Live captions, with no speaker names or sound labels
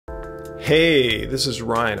Hey, this is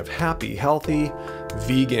Ryan of Happy Healthy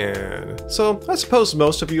Vegan. So I suppose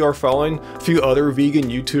most of you are following a few other vegan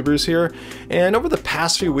YouTubers here, and over the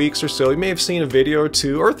past few weeks or so you may have seen a video or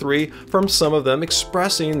two or three from some of them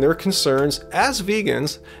expressing their concerns as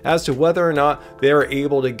vegans as to whether or not they are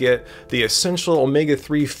able to get the essential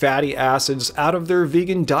omega-3 fatty acids out of their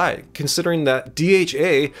vegan diet, considering that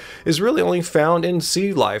DHA is really only found in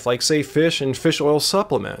sea life, like say fish and fish oil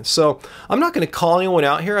supplements. So I'm not going to call anyone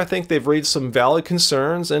out here. I think they've raised some valid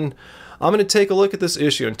concerns, and I'm going to take a look at this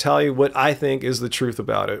issue and tell you what I think is the truth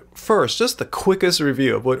about it. First, just the quickest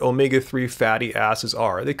review of what omega-3 fatty acids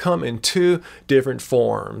are. They come in two different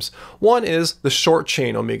forms. One is the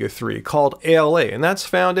short-chain omega-3 called ALA, and that's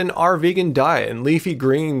found in our vegan diet in leafy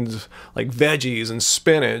greens like veggies and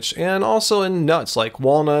spinach, and also in nuts like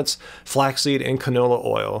walnuts, flaxseed, and canola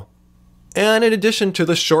oil. And in addition to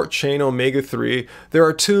the short-chain omega-3, there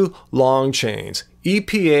are two long chains,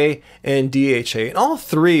 EPA and DHA, and all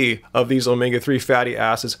three of these omega-3 fatty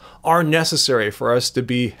acids are necessary for us to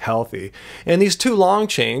be healthy. And these two long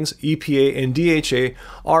chains, EPA and DHA,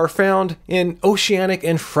 are found in oceanic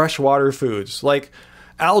and freshwater foods like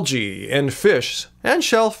algae and fish and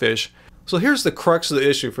shellfish. So here's the crux of the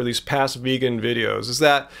issue for these past vegan videos, is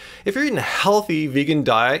that if you're eating a healthy vegan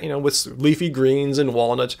diet, with leafy greens and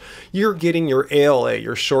walnuts, you're getting your ALA,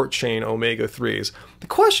 your short chain omega-3s. The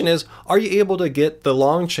question is, are you able to get the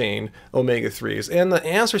long chain omega-3s? And the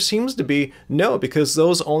answer seems to be no, because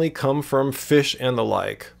those only come from fish and the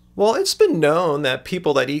like. Well, it's been known that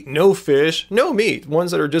people that eat no fish, no meat,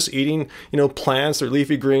 ones that are just eating, plants or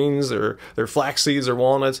leafy greens or their flax seeds or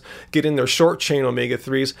walnuts, getting their short chain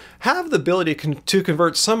omega-3s, have the ability to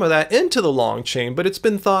convert some of that into the long chain, but it's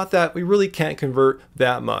been thought that we really can't convert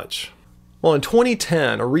that much. Well, in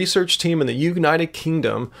 2010, a research team in the United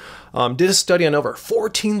Kingdom did a study on over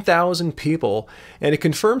 14,000 people, and it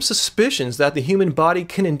confirmed suspicions that the human body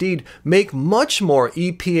can indeed make much more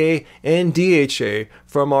EPA and DHA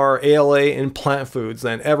from our ALA in plant foods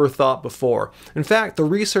than ever thought before. In fact, the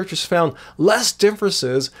researchers found less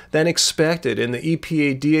differences than expected in the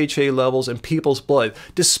EPA DHA levels in people's blood,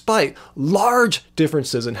 despite large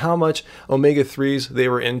differences in how much omega-3s they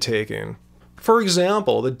were intaking. For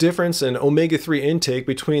example, the difference in omega-3 intake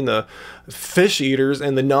between the fish eaters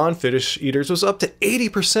and the non-fish eaters was up to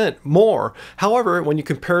 80% more. However, when you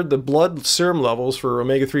compared the blood serum levels for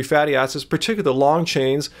omega-3 fatty acids, particularly the long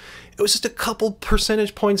chains, it was just a couple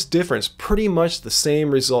percentage points difference, pretty much the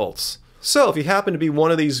same results. So if you happen to be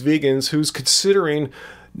one of these vegans who's considering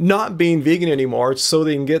not being vegan anymore so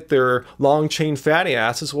they can get their long chain fatty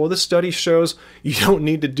acids, well, this study shows you don't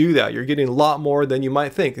need to do that. You're getting a lot more than you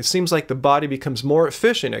might think. It seems like the body becomes more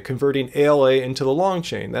efficient at converting ALA into the long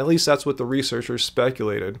chain. At least that's what the researchers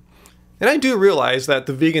speculated. And I do realize that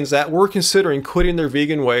the vegans that were considering quitting their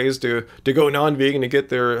vegan ways to go non-vegan to get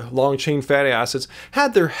their long-chain fatty acids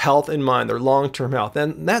had their health in mind, their long-term health,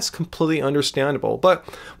 and that's completely understandable. But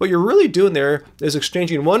what you're really doing there is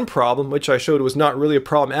exchanging one problem, which I showed was not really a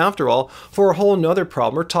problem after all, for a whole nother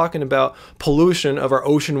problem. We're talking about pollution of our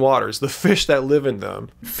ocean waters, the fish that live in them.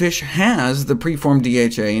 Fish has the preformed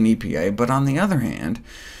DHA and EPA, but on the other hand,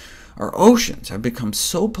 our oceans have become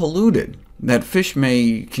so polluted that fish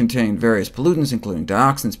may contain various pollutants, including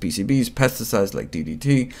dioxins, PCBs, pesticides like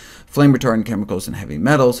DDT, flame retardant chemicals, and heavy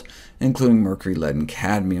metals, including mercury, lead, and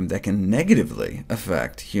cadmium, that can negatively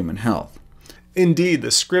affect human health. Indeed,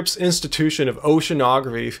 the Scripps Institution of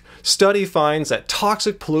Oceanography study finds that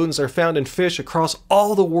toxic pollutants are found in fish across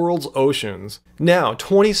all the world's oceans. Now,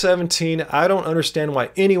 2017, I don't understand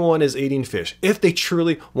why anyone is eating fish if they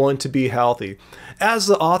truly want to be healthy. As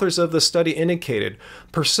the authors of the study indicated,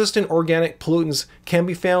 persistent organic pollutants can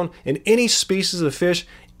be found in any species of fish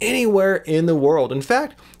anywhere in the world. In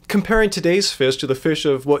fact, comparing today's fish to the fish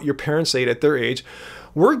of what your parents ate at their age,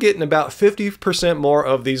 we're getting about 50% more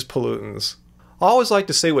of these pollutants. I always like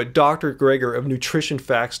to say what Dr. Greger of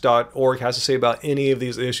nutritionfacts.org has to say about any of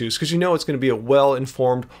these issues, because it's going to be a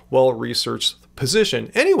well-informed, well-researched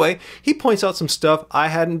position. Anyway, he points out some stuff I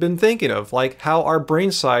hadn't been thinking of, like how our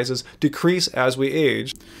brain sizes decrease as we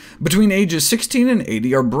age. Between ages 16 and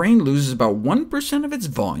 80, our brain loses about 1% of its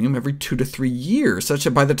volume every 2 to 3 years, such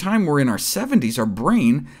that by the time we're in our 70s, our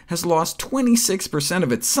brain has lost 26%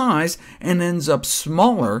 of its size and ends up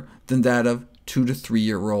smaller than that of 2 to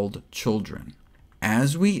 3-year-old children.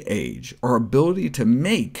 As we age, our ability to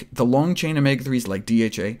make the long-chain omega-3s like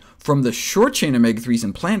DHA from the short-chain omega-3s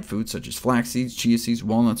in plant foods, such as flax seeds, chia seeds,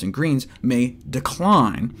 walnuts, and greens, may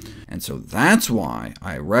decline, and so that's why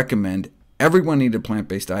I recommend Everyone needed a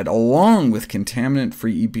plant-based diet along with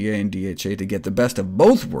contaminant-free EPA and DHA to get the best of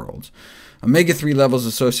both worlds. Omega-3 levels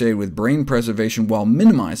associated with brain preservation while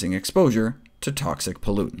minimizing exposure to toxic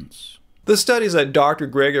pollutants. The studies that Dr.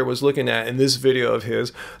 Greger was looking at in this video of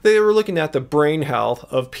his, they were looking at the brain health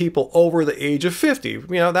of people over the age of 50. You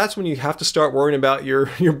know, that's when you have to start worrying about your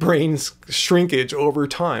brain's shrinkage over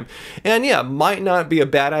time. And yeah, might not be a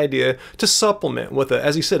bad idea to supplement with,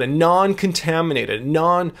 as he said, a non-contaminated,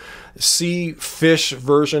 non-sea fish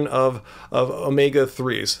version of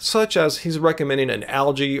omega-3s, such as he's recommending an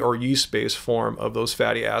algae or yeast-based form of those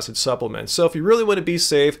fatty acid supplements. So if you really want to be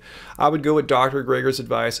safe, I would go with Dr. Greger's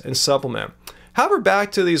advice and supplement. However,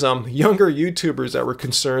 back to these younger YouTubers that were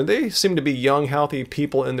concerned. They seem to be young, healthy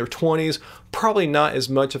people in their 20s, probably not as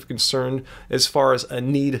much of a concern as far as a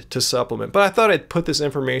need to supplement. But I thought I'd put this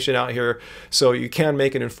information out here so you can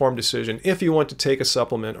make an informed decision if you want to take a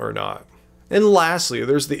supplement or not. And lastly,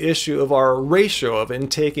 there's the issue of our ratio of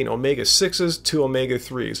intaking omega-6s to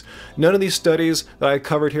omega-3s. None of these studies that I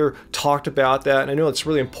covered here talked about that, and I know it's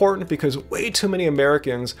really important because way too many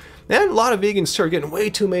Americans, and a lot of vegans too, are getting way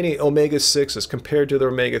too many omega-6s compared to their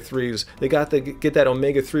omega-3s. They got to get that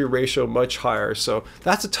omega-3 ratio much higher. So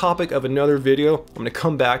that's a topic of another video. I'm going to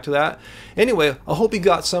come back to that. Anyway, I hope you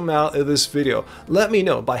got something out of this video. Let me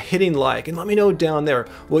know by hitting like, and let me know down there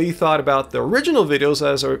what you thought about the original videos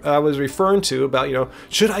as I was referring to about, you know,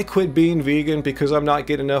 should I quit being vegan because I'm not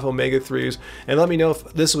getting enough omega-3s? And let me know if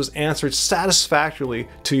this was answered satisfactorily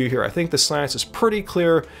to you here. I think the science is pretty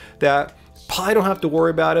clear that probably don't have to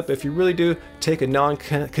worry about it, but if you really do, take a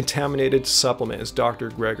non-contaminated supplement, as Dr.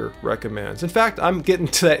 Greger recommends. In fact, I'm getting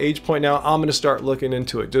to that age point now, I'm going to start looking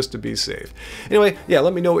into it just to be safe. Anyway, yeah,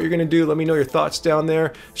 let me know what you're going to do. Let me know your thoughts down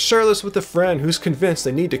there. Share this with a friend who's convinced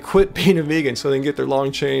they need to quit being a vegan so they can get their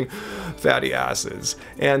long-chain fatty acids.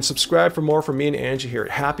 And subscribe for more from me and Angie here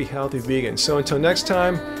at Happy Healthy Vegan. So until next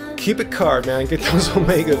time, keep it carb, man. Get those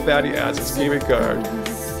omega fatty acids. Keep it carb.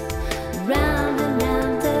 Round and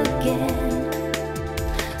round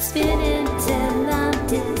again, spinning till I'm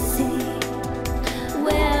dizzy.